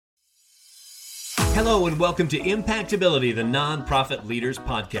Hello and welcome to Impactability, the Nonprofit Leaders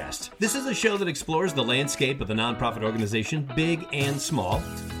Podcast. This is a show that explores the landscape of the nonprofit organization, big and small,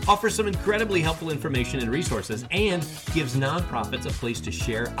 offers some incredibly helpful information and resources, and gives nonprofits a place to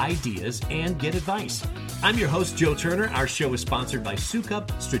share ideas and get advice. I'm your host, Joe Turner. Our show is sponsored by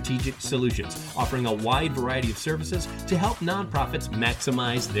Sukup Strategic Solutions, offering a wide variety of services to help nonprofits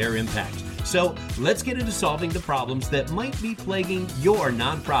maximize their impact. So let's get into solving the problems that might be plaguing your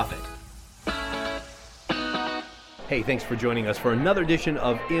nonprofit. Hey, thanks for joining us for another edition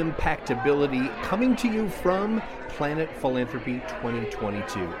of Impactability, coming to you from Planet Philanthropy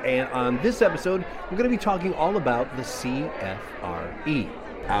 2022. And on this episode, we're going to be talking all about the CFRE.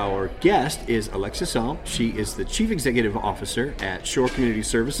 Our guest is Alexis Saul. She is the Chief Executive Officer at Shore Community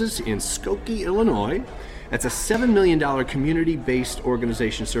Services in Skokie, Illinois. That's a $7 million community-based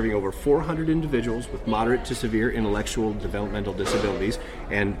organization serving over 400 individuals with moderate to severe intellectual developmental disabilities,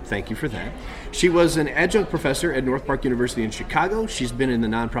 and thank you for that. She was an adjunct professor at North Park University in Chicago. She's been in the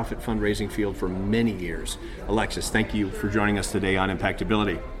nonprofit fundraising field for many years. Alexis, thank you for joining us today on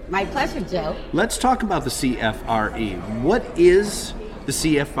Impactability. My pleasure, Joe. Let's talk about the CFRE. What is the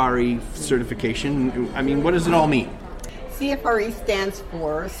CFRE certification? I mean, what does it all mean? CFRE stands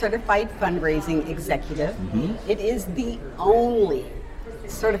for Certified Fundraising Executive. It is the only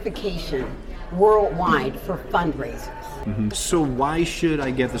certification worldwide for fundraisers. So why should I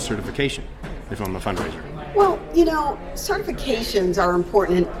get the certification if I'm a fundraiser? Well, you know, certifications are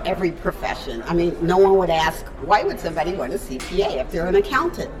important in every profession. I mean, no one would ask, why would somebody want a CPA if they're an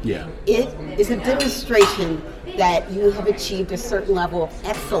accountant? Yeah. It is a demonstration that you have achieved a certain level of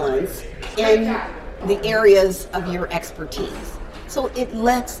excellence in the areas of your expertise. So it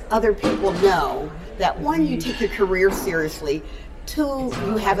lets other people know that, one, you take your career seriously, two,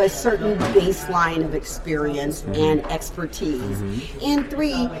 you have a certain baseline of experience and expertise, and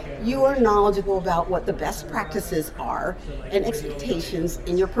three, you are knowledgeable about what the best practices are and expectations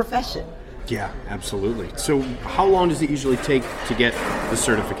in your profession. Yeah, absolutely. So how long does it usually take to get the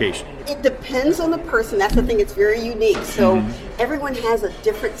certification? It depends on the person. That's the thing, it's very unique. So everyone has a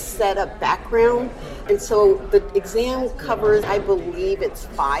different set of background. And so the exam covers, I believe it's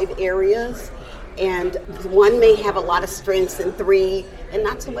 5 areas. And one may have a lot of strengths in 3 and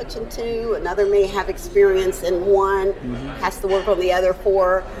not so much in 2. Another may have experience in 1, has to work on the other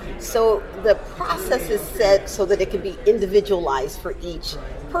 4. So the process is set so that it can be individualized for each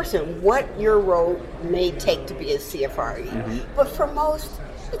person, what your role may take to be a CFRE. But for most,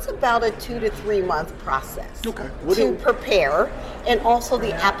 it's about a 2 to 3 month process to prepare, and also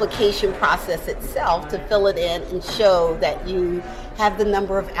the application process itself to fill it in and show that you have the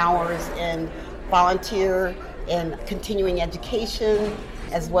number of hours in volunteer and continuing education,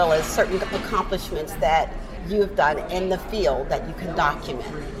 as well as certain accomplishments that you've done in the field that you can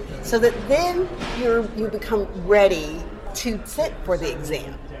document, so that then you become ready to sit for the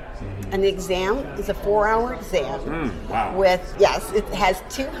exam. And the exam is a 4-hour exam with, it has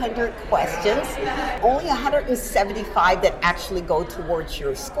 200 questions, only 175 that actually go towards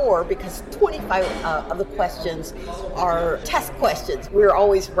your score, because 25 of the questions are test questions. We're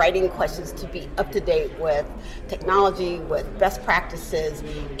always writing questions to be up to date with technology, with best practices,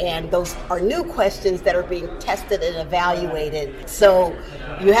 and those are new questions that are being tested and evaluated. So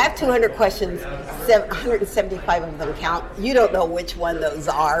you have 200 questions, 175 of them count. You don't know which one those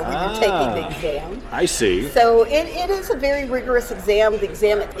are when you're taking the exam. I see. So it is a very rigorous exam. The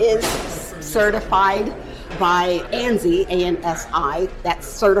exam is certified by ANSI, A-N-S-I, that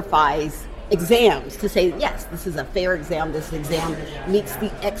certifies exams to say, yes, this is a fair exam. This exam meets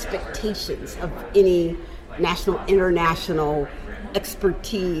the expectations of any national, international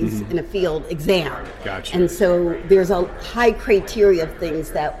expertise in a field exam. Gotcha. And so there's a high criteria of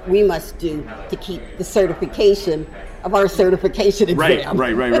things that we must do to keep the certification of our certification exam.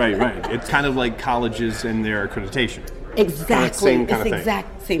 Right. It's kind of like colleges and their accreditation. Exactly. It's the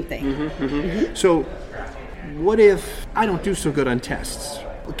exact same thing. So what if I don't do so good on tests?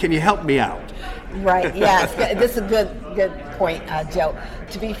 Can you help me out? Right, yes. This is a good point, Joe.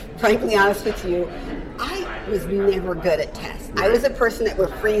 To be frankly honest with you, I was never good at tests. Right. I was a person that would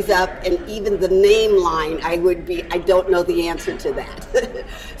freeze up, and even the name line, I don't know the answer to that.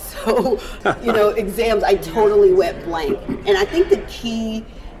 So, exams, I totally went blank. And I think the key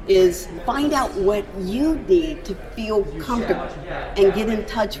is find out what you need to feel comfortable and get in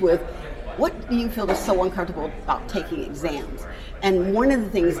touch with what do you feel is so uncomfortable about taking exams. And one of the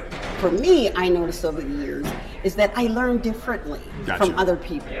things for me, I noticed over the years is that I learn differently from other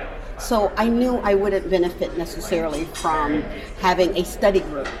people. So I knew I wouldn't benefit necessarily from having a study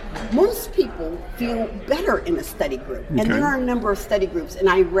group. Most people feel better in a study group, and there are a number of study groups, and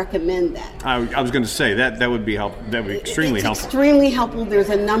I recommend that. I was going to say that would be helpful. That would be extremely helpful. Extremely helpful. There's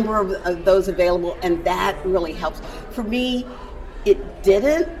a number of those available, and that really helps. For me, it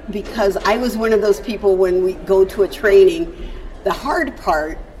didn't, because I was one of those people when we go to a training, the hard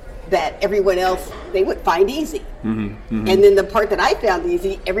part that everyone else, they would find easy. And then the part that I found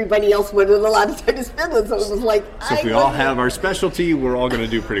easy, everybody else wanted a lot of time to spend with. So it was like, so if we all have our specialty, we're all going to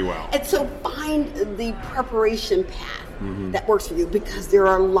do pretty well. And so find the preparation path that works for you, because there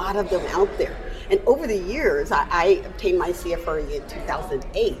are a lot of them out there. And over the years, I obtained my CFRE in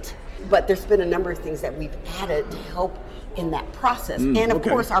 2008, but there's been a number of things that we've added to help in that process. And of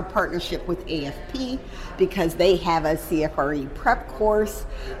course, our partnership with AFP, because they have a CFRE prep course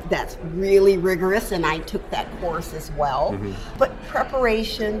that's really rigorous, and I took that course as well. But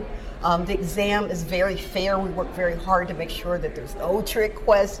preparation, the exam is very fair. We work very hard to make sure that there's no trick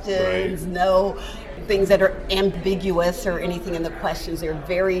questions, no things that are ambiguous or anything in the questions. They're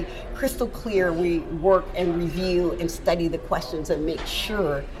very crystal clear. We work and review and study the questions and make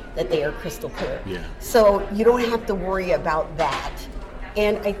sure that they are crystal clear. So you don't have to worry about that.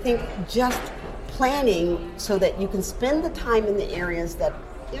 And I think just planning so that you can spend the time in the areas that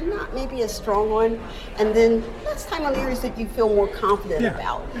you're not maybe as strong on, and then less time on the areas that you feel more confident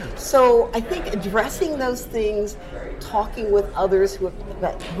about. So I think addressing those things, talking with others who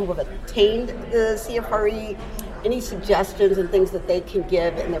have attained the CFRE, any suggestions and things that they can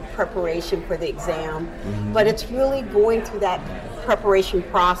give in their preparation for the exam. But it's really going through that preparation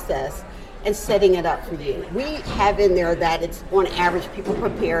process and setting it up for you. We have in there that it's on average people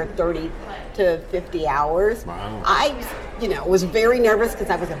prepare 30 to 50 hours. I was very nervous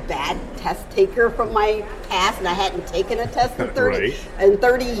because I was a bad test taker from my past, and I hadn't taken a test in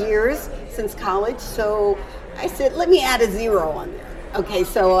 30 years since college. So I said, let me add a 0 on there. Okay,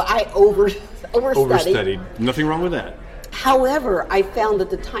 so I overstudied. Nothing wrong with that. However, I found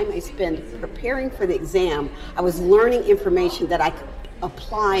that the time I spent preparing for the exam, I was learning information that I could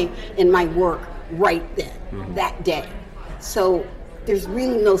apply in my work right then, that day. So there's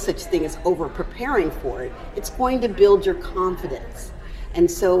really no such thing as over preparing for it. It's going to build your confidence.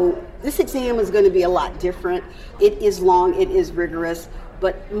 And so this exam is going to be a lot different. It is long, it is rigorous,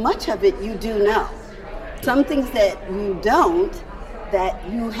 but much of it you do know. Some things that you don't, that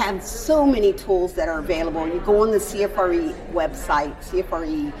you have so many tools that are available. You go on the CFRE website,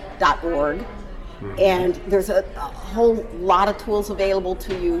 cfre.org, and there's a whole lot of tools available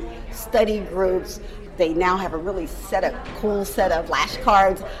to you, study groups. They now have a really cool set of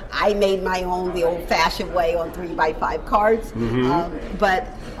flashcards. I made my own the old-fashioned way on 3x5 cards. But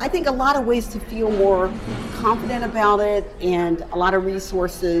I think a lot of ways to feel more confident about it, and a lot of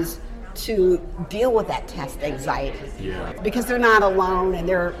resources to deal with that test anxiety. Because they're not alone, and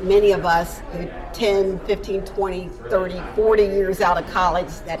there are many of us 10, 15, 20, 30, 40 years out of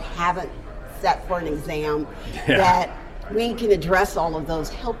college that haven't sat for an exam, that we can address all of those,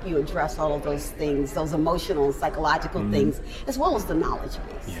 help you address all of those things, those emotional and psychological things, as well as the knowledge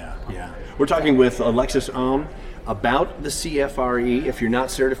base. We're talking with Alexis Ohm about the CFRE. If you're not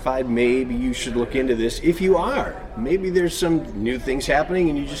certified, maybe you should look into this. If you are, maybe there's some new things happening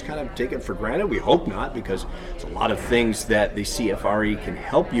and you just kind of take it for granted. We hope not, because there's a lot of things that the CFRE can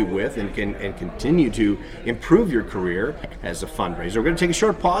help you with and can continue to improve your career as a fundraiser. We're going to take a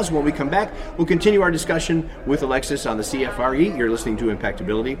short pause. When we come back, we'll continue our discussion with Alexis on the CFRE. You're listening to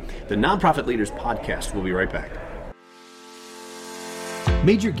Impactability, the Nonprofit Leaders Podcast. We'll be right back.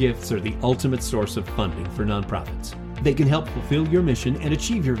 Major gifts are the ultimate source of funding for nonprofits. They can help fulfill your mission and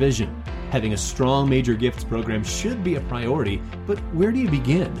achieve your vision. Having a strong major gifts program should be a priority, but where do you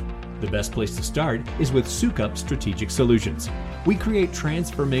begin? The best place to start is with Sukup Strategic Solutions. We create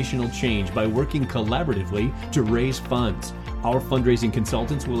transformational change by working collaboratively to raise funds. Our fundraising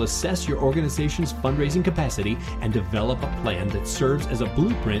consultants will assess your organization's fundraising capacity and develop a plan that serves as a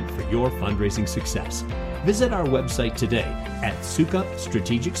blueprint for your fundraising success. Visit our website today at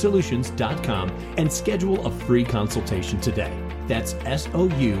sukupstrategicsolutions.com and schedule a free consultation today. That's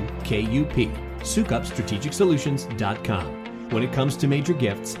SOUKUP, sukupstrategicsolutions.com. When it comes to major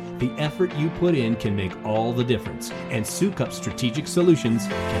gifts, the effort you put in can make all the difference, and Sukup Strategic Solutions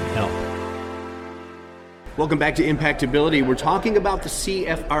can help. Welcome back to Impactability. We're talking about the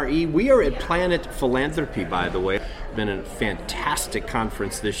CFRE. We are at Planet Philanthropy, by the way. It's been a fantastic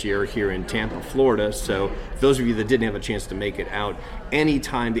conference this year here in Tampa, Florida. So for those of you that didn't have a chance to make it out,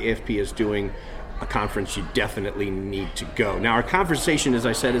 anytime the AFP is doing a conference you definitely need to go. Now, our conversation, as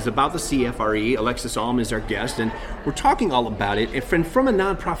I said, is about the CFRE. Alexis Alm is our guest, and we're talking all about it. And from a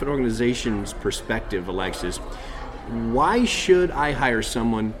nonprofit organization's perspective, Alexis, why should I hire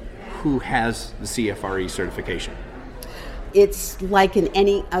someone who has the CFRE certification? It's like in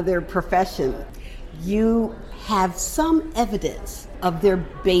any other profession. You have some evidence of their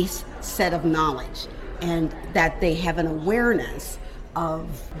base set of knowledge and that they have an awareness of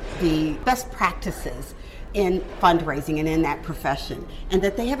the best practices in fundraising and in that profession, and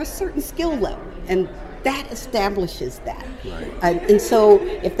that they have a certain skill level, and that establishes that. Right. And so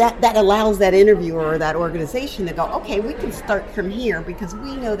if that allows that interviewer or that organization to go, okay, we can start from here because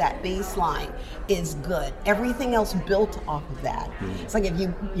we know that baseline is good. Everything else built off of that. Mm-hmm. It's like if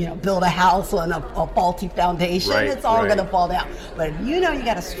you build a house on a faulty foundation, it's all going to fall down. But if you know you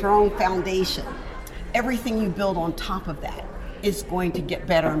got a strong foundation, everything you build on top of that is going to get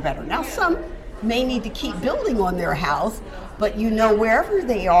better and better. Now, some may need to keep building on their house, but wherever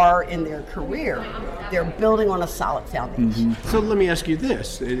they are in their career, they're building on a solid foundation. Mm-hmm. So let me ask you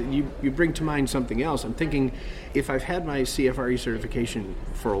this. You bring to mind something else. I'm thinking, if I've had my CFRE certification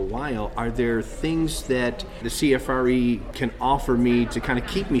for a while, are there things that the CFRE can offer me to kind of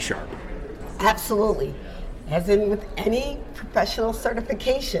keep me sharp? Absolutely. As in with any professional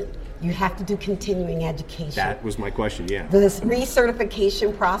certification, you have to do continuing education. That was my question, yeah. This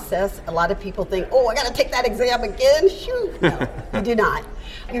recertification process, a lot of people think, I got to take that exam again? Shoot. No, you do not.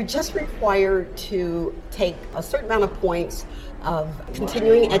 You're just required to take a certain amount of points of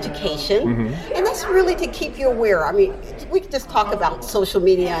continuing education, and that's really to keep you aware. I mean, we could just talk about social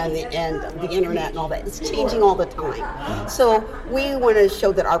media and the internet and all that. It's changing all the time. So we want to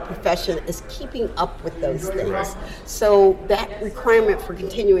show that our profession is keeping up with those things. So that requirement for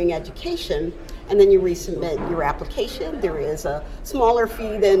continuing education, and then you resubmit your application. There is a smaller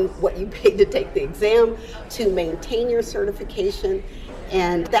fee than what you paid to take the exam to maintain your certification.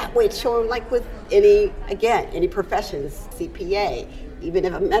 And that way it's shown, like with any profession, CPA, even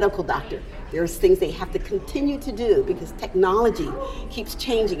if a medical doctor, there's things they have to continue to do because technology keeps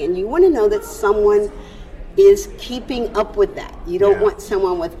changing. And you want to know that someone is keeping up with that. You don't want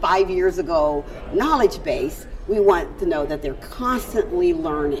someone with 5 years ago knowledge base. We want to know that they're constantly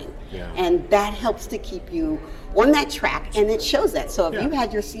learning. Yeah. And that helps to keep you on that track, and it shows that. So if you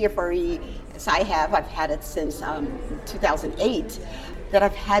had your CFRE, as I've had it since 2008, that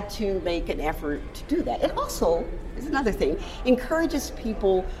I've had to make an effort to do that. It also is another thing, encourages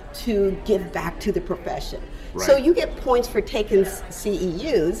people to give back to the profession. Right. So you get points for taking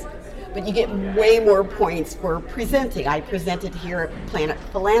CEUs, but you get way more points for presenting. I presented here at Planet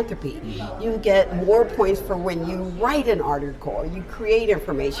Philanthropy. You get more points for when you write an article, or you create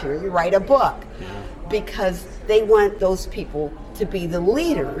information, or you write a book, because they want those people to be the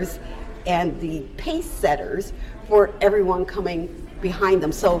leaders and the pace setters for everyone coming behind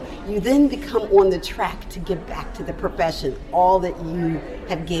them. So you then become on the track to give back to the profession all that you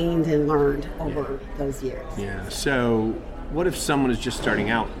have gained and learned over those years. Yeah. So what if someone is just starting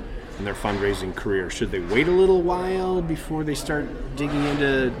out in their fundraising career? Should they wait a little while before they start digging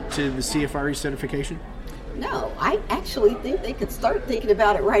into the CFRE certification? No, I actually think they could start thinking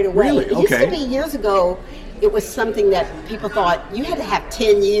about it right away. Really? It used to be years ago, it was something that people thought you had to have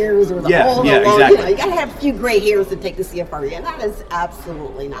 10 years or the whole long, exactly. You got to have a few gray hairs to take the CFRE, and that is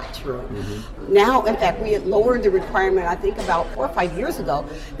absolutely not true. Now, in fact, we had lowered the requirement, I think about 4 or 5 years ago,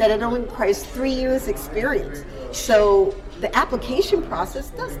 that it only requires 3 years experience. So the application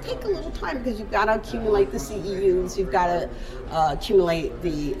process does take a little time because you've got to accumulate the CEUs, you've got to accumulate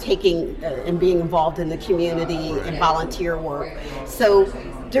the taking and being involved in the community and volunteer work. So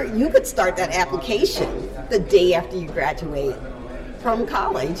you could start that application the day after you graduate from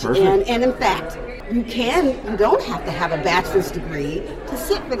college. And in fact, you don't have to have a bachelor's degree to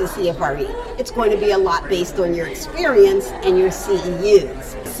sit for the CFRE. It's going to be a lot based on your experience and your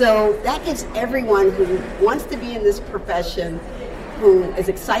CEUs. So that gives everyone who wants to be in this profession, who is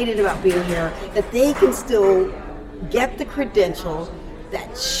excited about being here, that they can still get the credential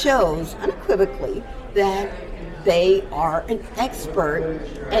that shows unequivocally that they are an expert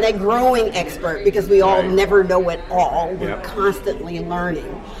and a growing expert, because we all never know it all. We're constantly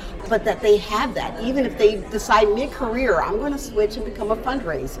learning. But that they have that, even if they decide mid-career, I'm going to switch and become a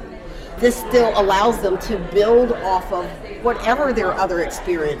fundraiser. This still allows them to build off of whatever their other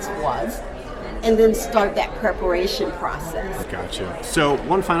experience was, and then start that preparation process. Gotcha. So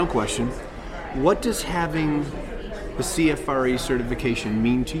one final question. What does having the CFRE certification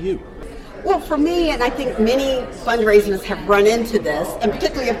mean to you? Well, for me, and I think many fundraisers have run into this, and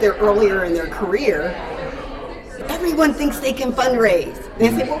particularly if they're earlier in their career, everyone thinks they can fundraise. They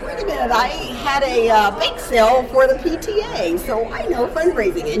say, well, wait a minute, I had a bake sale for the PTA, so I know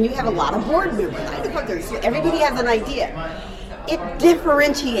fundraising. And you have a lot of board members. I know fundraising. So everybody has an idea. It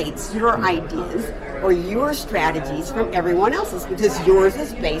differentiates your ideas or your strategies from everyone else's because yours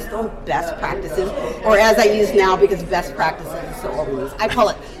is based on best practices, or as I use now because best practices is so overused, I call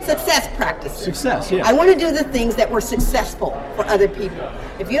it success practices. Success, yeah. I want to do the things that were successful for other people.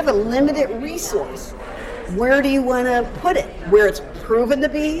 If you have a limited resource, where do you want to put it? Where it's proven to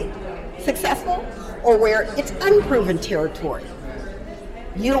be successful or where it's unproven territory?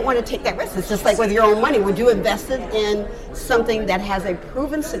 You don't want to take that risk. It's just like with your own money. Would you invest it in something that has a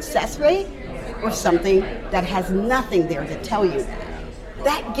proven success rate or something that has nothing there to tell you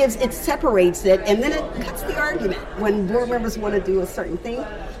that? It separates it, and then it cuts the argument. When board members want to do a certain thing,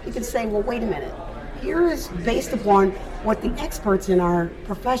 you can say, well, wait a minute. Here is based upon what the experts in our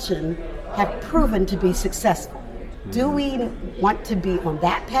profession have proven to be successful. Do we want to be on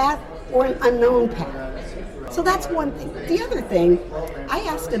that path or an unknown path? So that's one thing. The other thing, I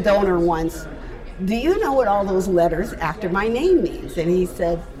asked a donor once, do you know what all those letters after my name means? And he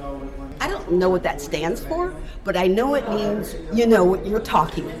said, I don't know what that stands for, but I know it means you know what you're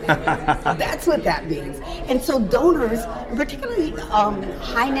talking about. That's what that means. And so donors, particularly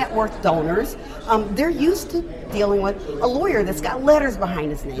high net worth donors, they're used to dealing with a lawyer that's got letters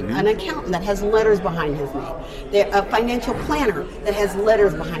behind his name, an accountant that has letters behind his name, a financial planner that has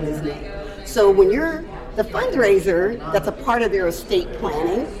letters behind his name. So when you're the fundraiser that's a part of their estate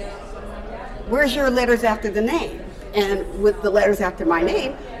planning, where's your letters after the name? And with the letters after my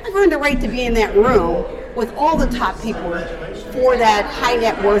name, I've earned the right to be in that room with all the top people for that high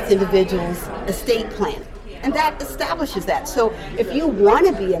net worth individual's estate plan. And that establishes that. So if you want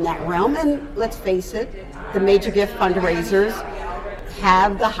to be in that realm, and let's face it, the major gift fundraisers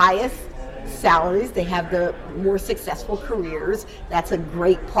have the highest salaries, they have the more successful careers. That's a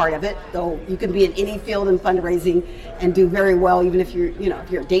great part of it, though you can be in any field in fundraising and do very well, even if you're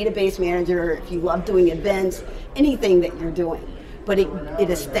a database manager, if you love doing events, anything that you're doing. But it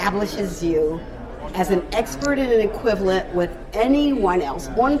establishes you as an expert and an equivalent with anyone else,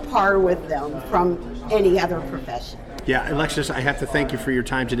 on par with them from any other profession. Yeah, Alexis, I have to thank you for your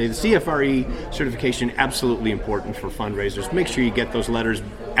time today. The CFRE certification, absolutely important for fundraisers. Make sure you get those letters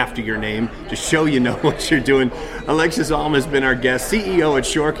after your name to show you know what you're doing. Alexis Alm has been our guest, CEO at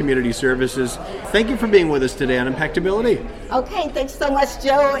Shore Community Services. Thank you for being with us today on Impactability. Okay, thanks so much,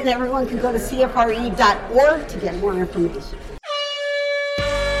 Joe, and everyone can go to CFRE.org to get more information.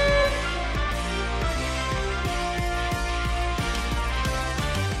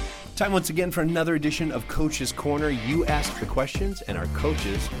 Time once again for another edition of Coach's Corner. You ask the questions and our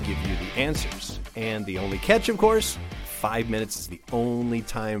coaches give you the answers. And the only catch, of course, 5 minutes is the only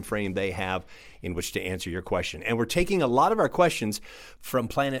time frame they have in which to answer your question. And we're taking a lot of our questions from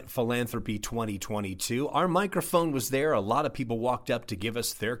Planet Philanthropy 2022. Our microphone was there. A lot of people walked up to give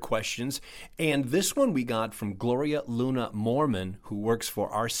us their questions. And this one we got from Gloria Luna Mormon, who works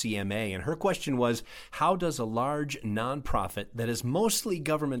for RCMA. And her question was, how does a large nonprofit that is mostly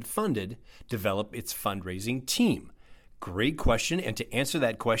government funded develop its fundraising team? Great question. And to answer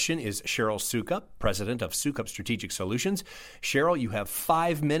that question is Cheryl Sukup, president of Sukup Strategic Solutions. Cheryl, you have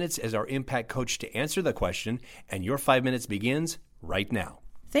 5 minutes as our impact coach to answer the question, and your 5 minutes begins right now.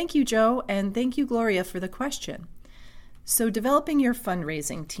 Thank you, Joe, and thank you, Gloria, for the question. So developing your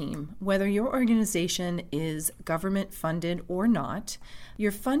fundraising team, whether your organization is government funded or not,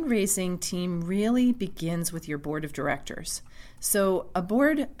 your fundraising team really begins with your board of directors. So a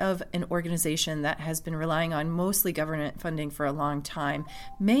board of an organization that has been relying on mostly government funding for a long time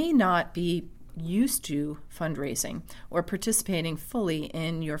may not be used to fundraising or participating fully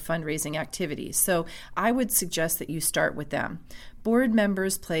in your fundraising activities. So I would suggest that you start with them. Board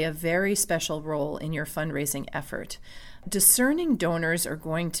members play a very special role in your fundraising effort. Discerning donors are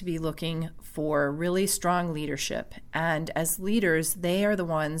going to be looking for really strong leadership, and as leaders, they are the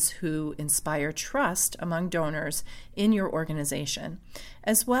ones who inspire trust among donors in your organization,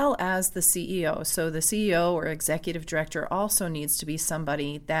 as well as the CEO. So the CEO or executive director also needs to be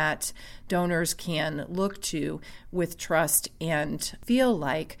somebody that donors can look to with trust and feel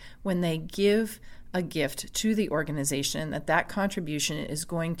like when they give a gift to the organization that contribution is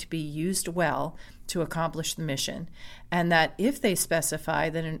going to be used well to accomplish the mission, and that if they specify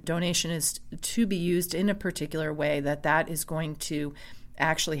that a donation is to be used in a particular way, that is going to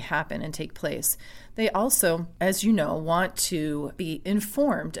actually happen and take place. They also, as you know, want to be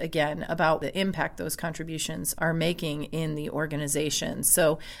informed again about the impact those contributions are making in the organization.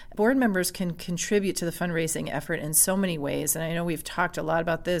 So board members can contribute to the fundraising effort in so many ways. And I know we've talked a lot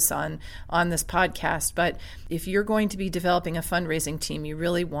about this on this podcast, but if you're going to be developing a fundraising team, you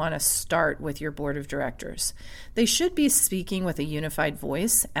really want to start with your board of directors. They should be speaking with a unified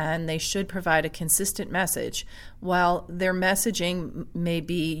voice, and they should provide a consistent message. While their messaging may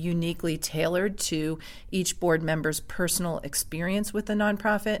be uniquely tailored to each board member's personal experience with the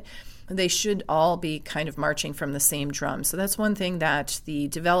nonprofit, they should all be kind of marching from the same drum. So that's one thing that the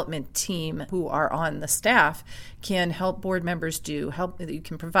development team who are on the staff can help board members do. You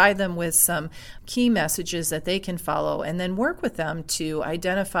can provide them with some key messages that they can follow, and then work with them to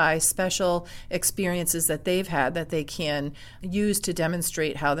identify special experiences that they've had that they can use to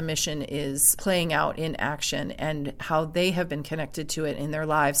demonstrate how the mission is playing out in action and how they have been connected to it in their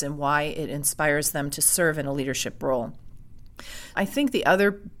lives and why it inspires them to serve in a leadership role. I think the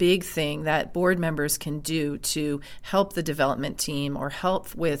other big thing that board members can do to help the development team or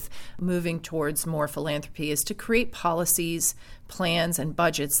help with moving towards more philanthropy is to create policies, plans, and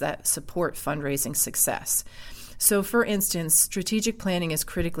budgets that support fundraising success. So, for instance, strategic planning is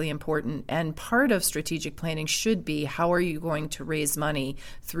critically important, and part of strategic planning should be how are you going to raise money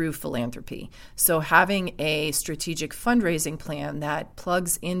through philanthropy. So having a strategic fundraising plan that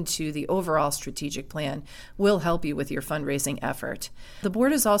plugs into the overall strategic plan will help you with your fundraising effort. The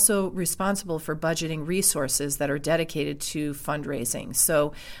board is also responsible for budgeting resources that are dedicated to fundraising.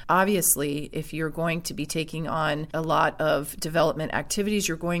 So obviously, if you're going to be taking on a lot of development activities,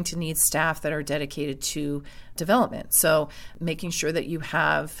 you're going to need staff that are dedicated to development. So making sure that you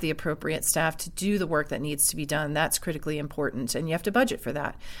have the appropriate staff to do the work that needs to be done, that's critically important, and you have to budget for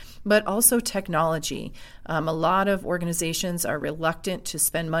that. But also technology. A lot of organizations are reluctant to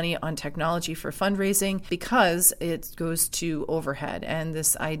spend money on technology for fundraising because it goes to overhead. And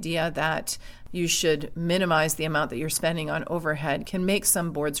this idea that you should minimize the amount that you're spending on overhead can make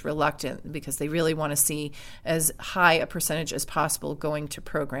some boards reluctant because they really want to see as high a percentage as possible going to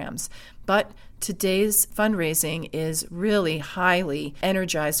programs. But today's fundraising is really highly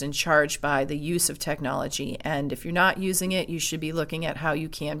energized and charged by the use of technology. And if you're not using it, you should be looking at how you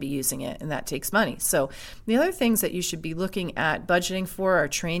can be using it, and that takes money. So the other things that you should be looking at budgeting for are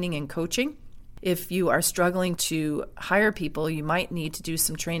training and coaching. If you are struggling to hire people, you might need to do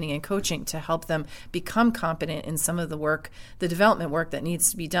some training and coaching to help them become competent in some of the work, the development work that needs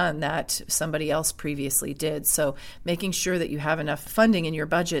to be done that somebody else previously did. So making sure that you have enough funding in your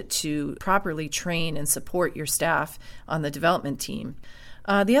budget to properly train and support your staff on the development team.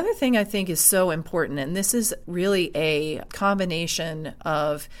 The other thing I think is so important, and this is really a combination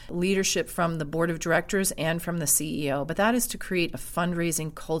of leadership from the board of directors and from the CEO, but that is to create a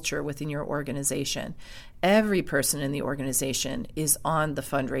fundraising culture within your organization. Every person in the organization is on the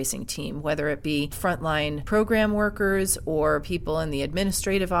fundraising team, whether it be frontline program workers or people in the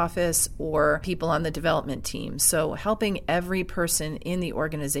administrative office or people on the development team. So helping every person in the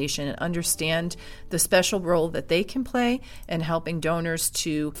organization understand the special role that they can play and helping donors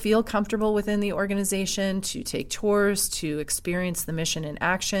to feel comfortable within the organization, to take tours, to experience the mission in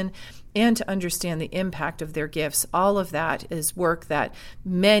action, and to understand the impact of their gifts. All of that is work that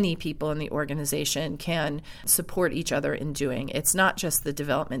many people in the organization can support each other in doing. It's not just the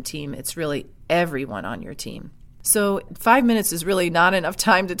development team, it's really everyone on your team. So 5 minutes is really not enough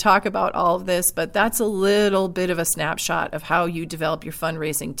time to talk about all of this, but that's a little bit of a snapshot of how you develop your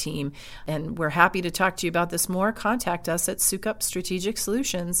fundraising team. And we're happy to talk to you about this more. Contact us at Soukup Strategic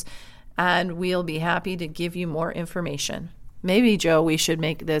Solutions, and we'll be happy to give you more information. Maybe, Joe, we should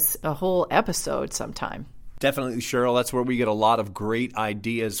make this a whole episode sometime. Definitely, Cheryl. That's where we get a lot of great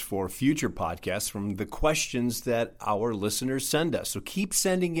ideas for future podcasts from the questions that our listeners send us. So keep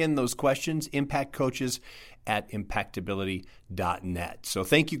sending in those questions, impactcoaches@impactability.net. So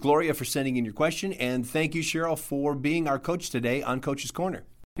thank you, Gloria, for sending in your question, and thank you, Cheryl, for being our coach today on Coach's Corner.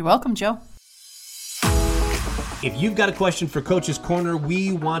 You're welcome, Joe. If you've got a question for Coach's Corner,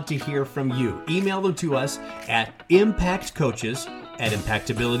 we want to hear from you. Email them to us at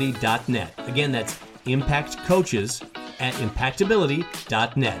impactcoaches@impactability.net. Again, that's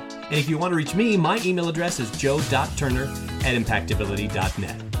impactcoaches@impactability.net. And if you want to reach me, my email address is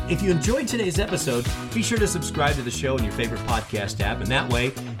joe.turner@impactability.net. If you enjoyed today's episode, be sure to subscribe to the show in your favorite podcast app, and that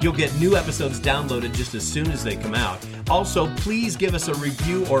way you'll get new episodes downloaded just as soon as they come out. Also, please give us a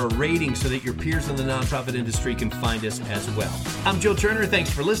review or a rating so that your peers in the nonprofit industry can find us as well. I'm Joe Turner.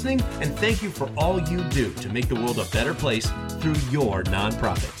 Thanks for listening, and thank you for all you do to make the world a better place through your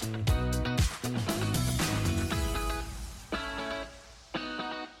nonprofit.